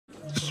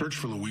search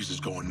for Louise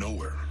is going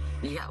nowhere.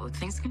 Yeah, well,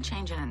 things can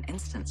change in an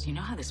instant. You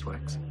know how this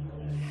works.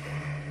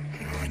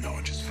 I know,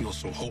 it just feels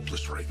so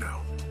hopeless right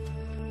now.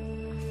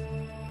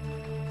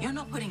 You're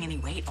not putting any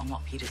weight on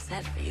what Peter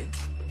said, are you?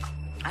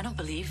 I don't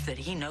believe that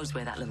he knows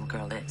where that little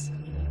girl is.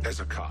 As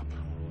a cop,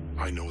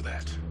 I know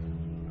that.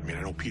 I mean,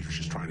 I know Peter's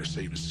just trying to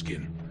save his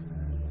skin.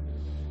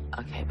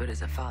 Okay, but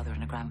as a father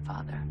and a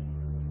grandfather.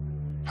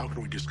 How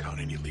can we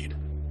discount any lead?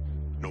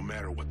 No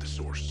matter what the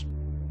source.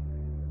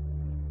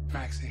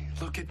 Maxi,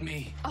 look at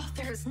me. Oh,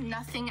 there's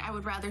nothing I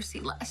would rather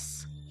see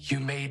less. You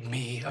made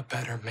me a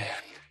better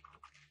man.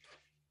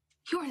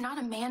 You are not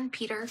a man,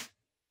 Peter.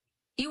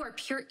 You are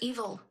pure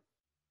evil.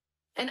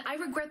 And I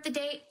regret the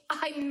day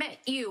I met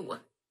you.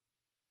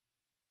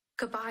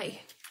 Goodbye.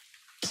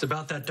 It's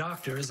about that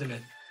doctor, isn't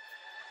it?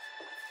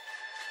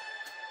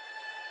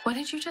 What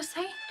did you just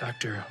say?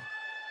 Dr.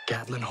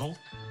 Gatlin Holt,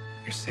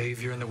 your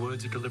savior in the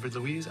woods who delivered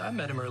Louise. I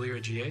met him earlier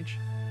at GH.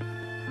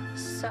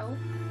 So?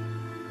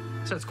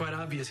 So it's quite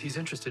obvious he's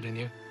interested in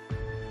you.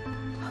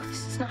 Oh,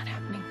 this is not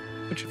happening.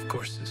 Which, of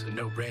course, is a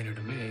no-brainer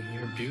to me.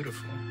 You're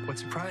beautiful. What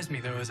surprised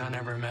me, though, is I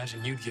never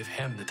imagined you'd give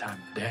him the time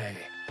of day.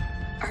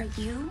 Are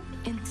you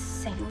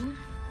insane?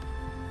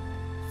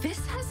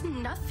 This has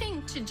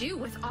nothing to do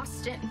with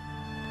Austin.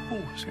 Oh,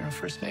 so you're on a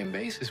first-name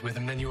basis with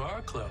him. Then you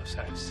are close,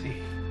 I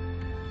see.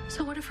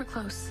 So what if we're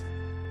close?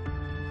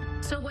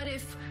 So what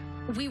if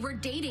we were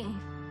dating?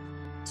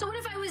 So what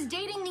if I was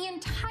dating the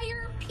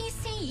entire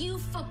PCU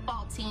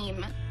football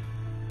team?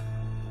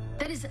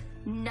 That is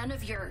none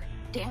of your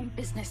damn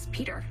business,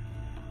 Peter.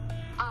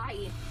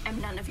 I am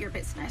none of your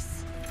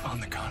business. On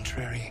the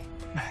contrary,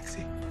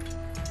 Maxi.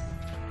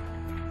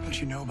 Don't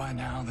you know by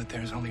now that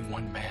there's only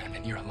one man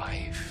in your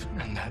life,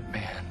 and that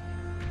man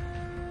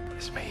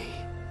is me?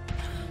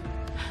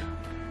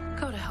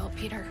 Go to hell,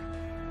 Peter.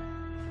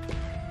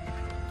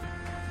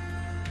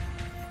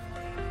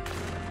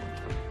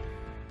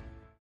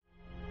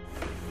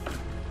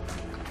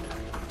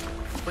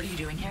 What are you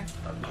doing here?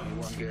 I'll give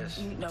you one guess.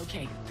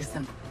 Okay,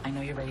 listen, I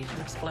know you're ready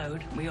to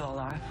explode. We all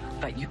are.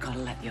 But you gotta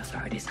let the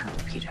authorities handle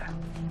Peter.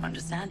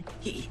 Understand?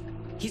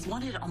 He's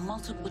wanted on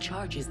multiple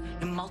charges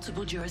in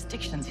multiple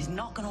jurisdictions. He's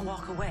not gonna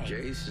walk away.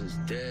 Jason's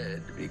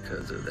dead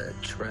because of that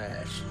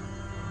trash.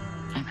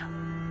 I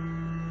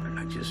know. And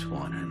I just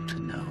want him to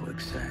know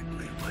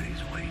exactly what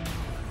he's waiting for.